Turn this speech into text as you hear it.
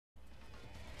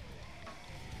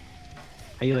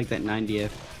How you like that 90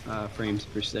 frames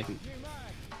per second?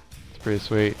 It's pretty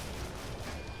sweet.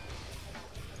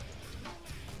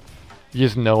 You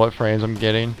just know what frames I'm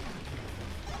getting.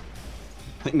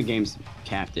 I think the game's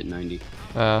capped at 90.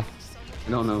 Uh, I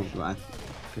don't know.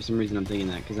 For some reason, I'm thinking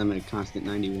that because I'm at a constant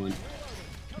 91.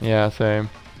 yeah, same.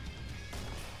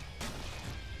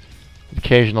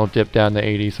 Occasional dip down to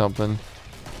 80 something.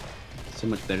 So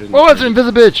much better than. Oh, it's an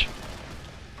Invisibitch!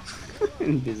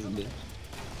 Invisible.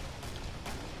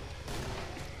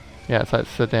 Yeah, so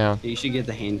sit down. Yeah, you should get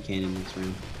the hand cannon this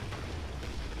round.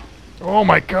 Oh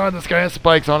my god, this guy has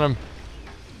spikes on him.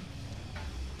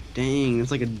 Dang,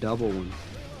 that's like a double one.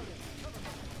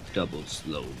 Double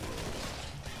slow.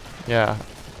 Yeah.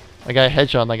 I got a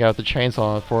headshot and I got the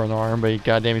chainsaw for an arm, but he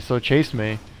goddamn he still chased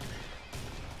me.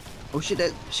 Oh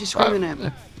shit, she's screaming at me.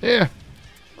 Yeah.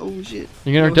 Oh shit.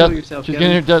 You're getting her Don't kill death. yourself, She's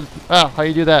Kevin. getting her death. Ah, how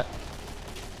you do that?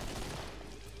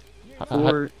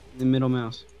 Or the middle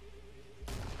mouse.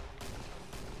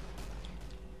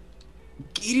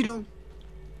 Get it on.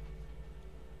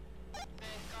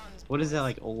 What is that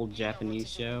like old Japanese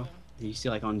show that you see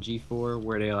like on G4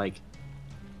 where they like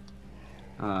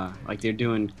they're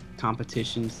doing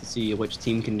competitions to see which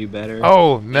team can do better?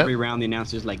 Oh, every round the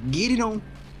announcer's like, get it on.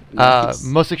 Nice.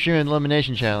 Most extreme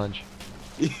elimination challenge.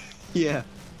 Yeah.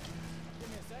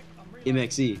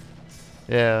 MXE.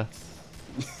 Yeah.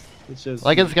 It shows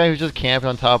Like this guy who's just camping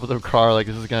on top of the car like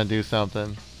this is gonna do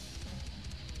something.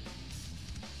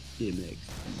 DMX.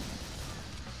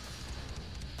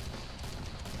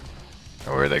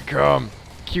 Where they come.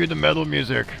 Cue the metal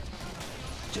music.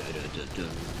 Da, da, da, da.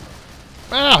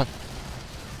 Ah!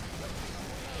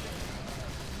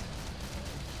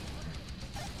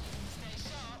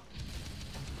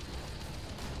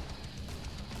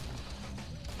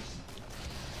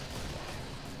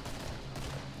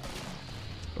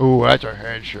 Ooh, that's a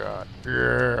headshot.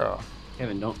 Yeah.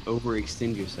 Kevin, don't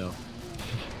overextend yourself.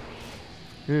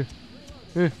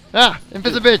 Ah!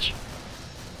 Invisibitch!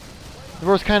 The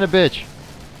worst kind of bitch.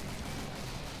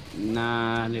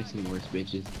 Nah, there's some worse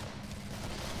bitches.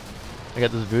 I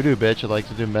got this voodoo bitch that likes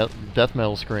to do death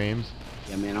metal screams.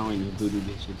 Yeah, man, I only know voodoo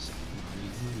bitches.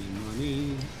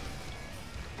 Money, money.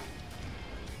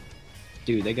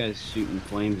 Dude, that guy's shooting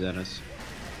flames at us.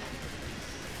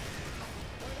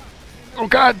 Oh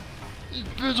god!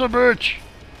 Invisibitch!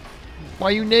 Why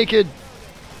are you naked?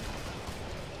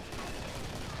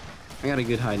 I got a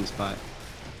good hiding spot.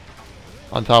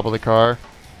 On top of the car.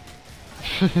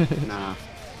 Nah.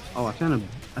 Oh, I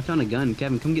found a gun.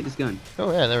 Kevin, come get this gun.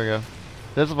 Oh yeah, there we go.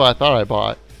 This is what I thought I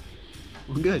bought.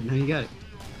 Well, good. Now you got it.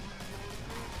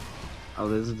 Oh,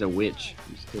 this is a witch.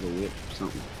 You just killed a witch or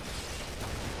something.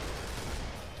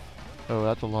 Oh,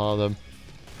 that's a lot of them.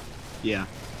 Yeah.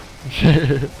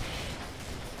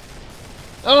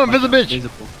 Oh, Invisibitch!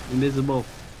 Invisible. Invisible.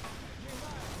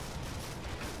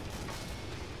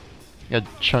 Got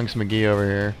Chunks McGee over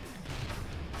here.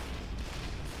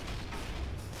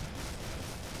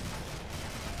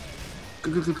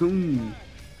 I'm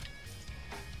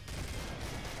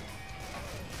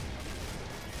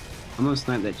gonna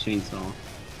snipe that chainsaw.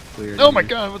 Weird. Oh my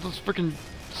god, what's this freaking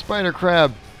spider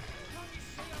crab?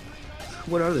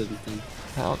 What are those things?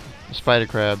 How? Spider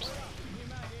crabs.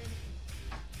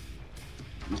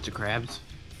 Mr. Krabs?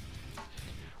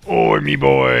 Oh, me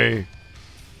boy!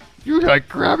 You like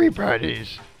Krabby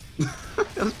Patties!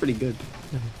 That was pretty good.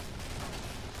 Do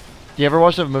you ever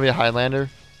watch the movie Highlander?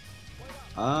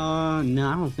 No,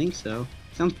 I don't think so.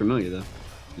 Sounds familiar though.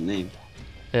 The name.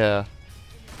 Yeah.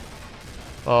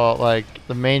 Oh, like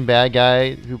the main bad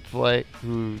guy who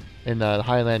in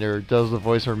Highlander does the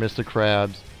voice for Mr.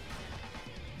 Krabs.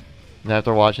 And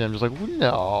after watching it, I'm just like,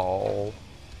 no.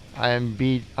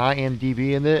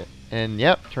 IMDb in it, and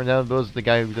yep, turned out it was the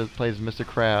guy who plays Mr.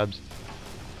 Krabs.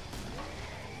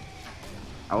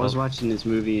 I was watching this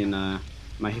movie in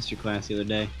my history class the other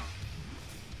day,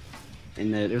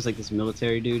 and there was like this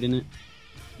military dude in it.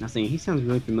 And I was thinking, he sounds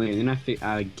really familiar. And then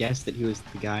I guessed that he was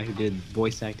the guy who did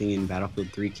voice acting in Battlefield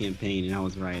 3 campaign, and I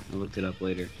was right. I looked it up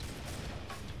later.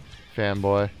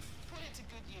 Fanboy.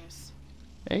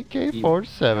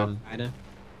 AK-47. Ida?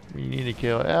 We need to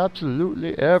kill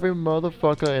absolutely every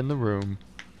motherfucker in the room.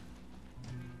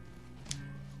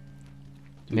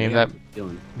 Name that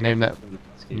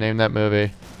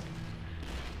movie.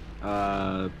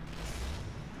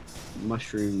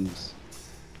 Mushrooms.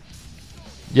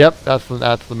 Yep, that's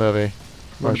the movie.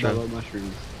 Portobello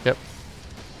mushrooms. Yep.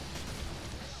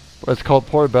 Well, it's called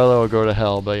Portobello or Go to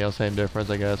Hell, but you know, same difference,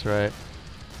 I guess, right?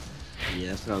 Yeah,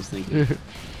 that's what I was thinking.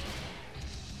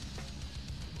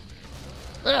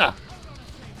 Ah!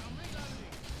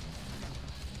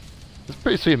 It's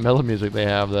pretty sweet metal music they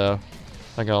have, though.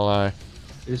 Not gonna lie.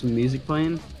 There's music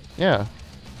playing. Yeah.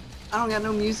 I don't got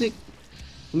no music.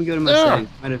 Let me go to my Yeah. settings.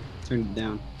 Might have turned it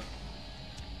down.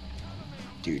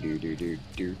 Do do do do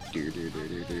do do do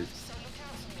do do.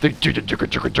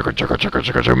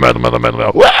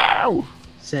 Wow!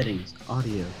 Settings,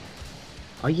 audio.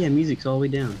 Oh yeah, music's all the way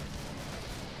down.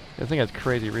 I think that's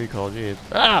crazy recall, jeez.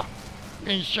 Ah!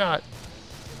 Getting shot!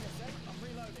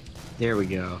 There we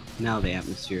go. Now the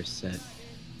atmosphere is set.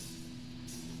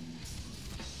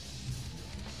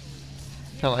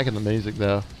 Kinda liking the music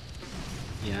though.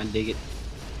 Yeah, I dig it.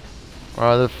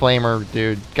 Oh, the flamer,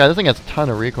 dude. God, this thing has a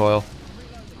ton of recoil.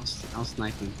 I'll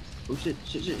snipe him. Oh shit,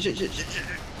 shit, shit, shit, shit, shit, shit.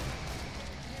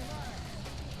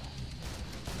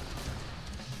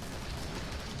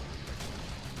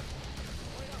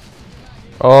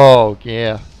 Oh,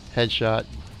 yeah. Headshot.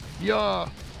 Yeah!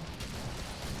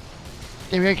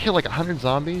 Damn, we gotta kill like 100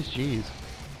 zombies? Jeez.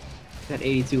 Got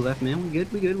 82 left, man. We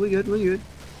good, we good, we good, we good.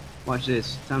 Watch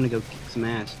this. Time to go kick some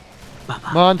ass.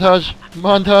 Montage!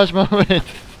 Montage moment!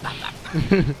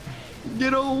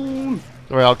 Get on!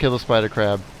 Alright, I'll kill the spider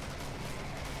crab.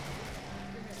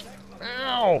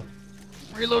 Ow!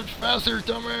 Reload faster,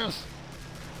 dumbass!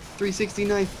 360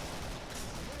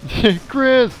 knife.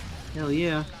 Chris! Hell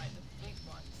yeah.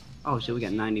 Oh shit, we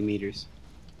got 90 meters.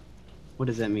 What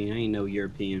does that mean? I ain't no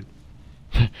European.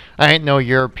 I ain't no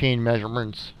European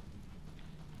measurements.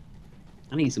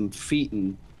 I need some feet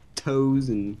and toes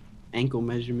and ankle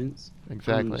measurements.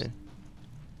 Exactly.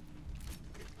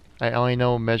 I only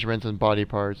know measurements and body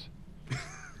parts.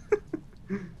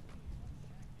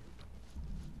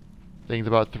 Things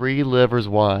about 3 livers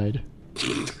wide.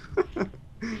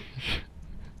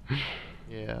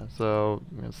 Yeah, so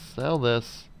I'm gonna sell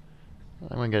this.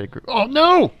 I'm gonna get a group. Oh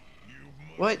no!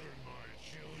 What?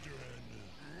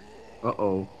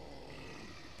 Uh-oh.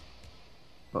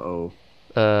 Uh-oh.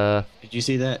 Did you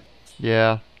see that?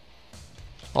 Yeah.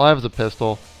 All I have is a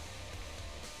pistol.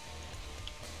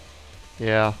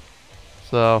 Yeah.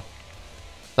 So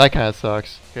that kind of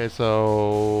sucks. Okay,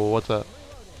 so what's up?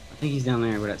 I think he's down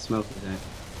there where that smoke is at.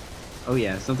 Oh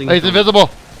yeah, something. Hey, he's invisible!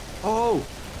 Oh!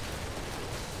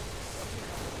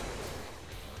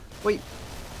 Wait.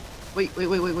 Wait, wait,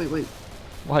 wait, wait, wait, wait.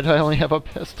 Why do I only have a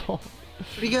pistol?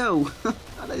 Where'd he go?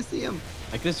 How'd I see him?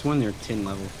 I could have sworn they were 10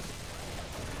 level.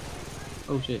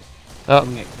 Oh shit. Oh,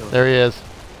 Someone got killed. there he is.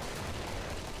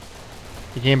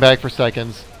 He came back for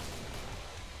seconds.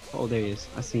 Oh, there he is.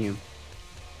 I see him.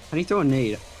 How do you throw a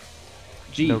nade?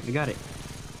 Gee, Nope. I got it.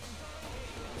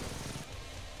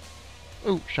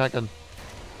 Ooh, shotgun.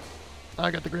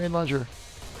 I got the grenade launcher.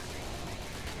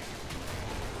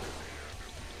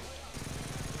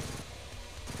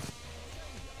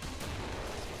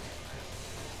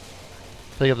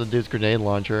 Take up the dude's grenade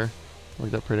launcher.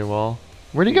 Worked out pretty well.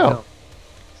 Where'd he go?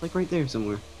 It's like right there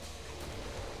somewhere.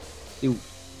 Dude.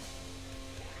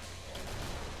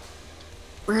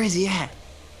 Where is he at?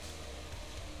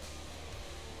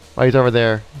 Oh, he's over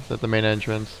there. He's at the main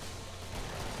entrance.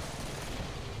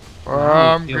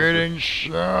 I'm getting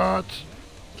shot.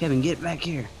 Kevin, get back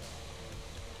here.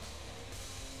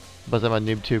 Bust out my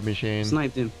noob tube machine.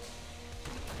 Sniped him.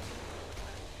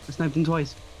 I sniped him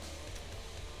twice.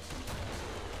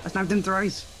 I sniped him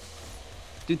thrice.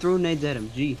 Dude, throw nades at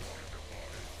him. Gee.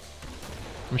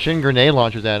 Machine grenade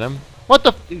launchers at him. What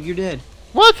the? Dude, you're dead.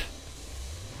 What?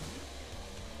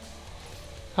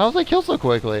 How was I killed so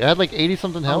quickly? I had like 80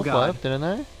 something health God. left, didn't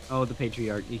I? Oh, the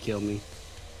Patriarch. He killed me.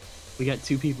 We got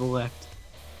 2 people left.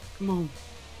 Come on.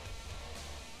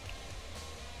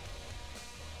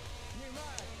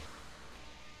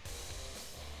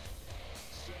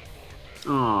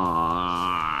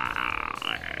 Aww.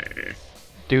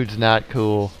 Dude's not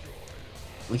cool.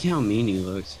 Look how mean he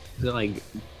looks. He's got like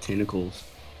tentacles.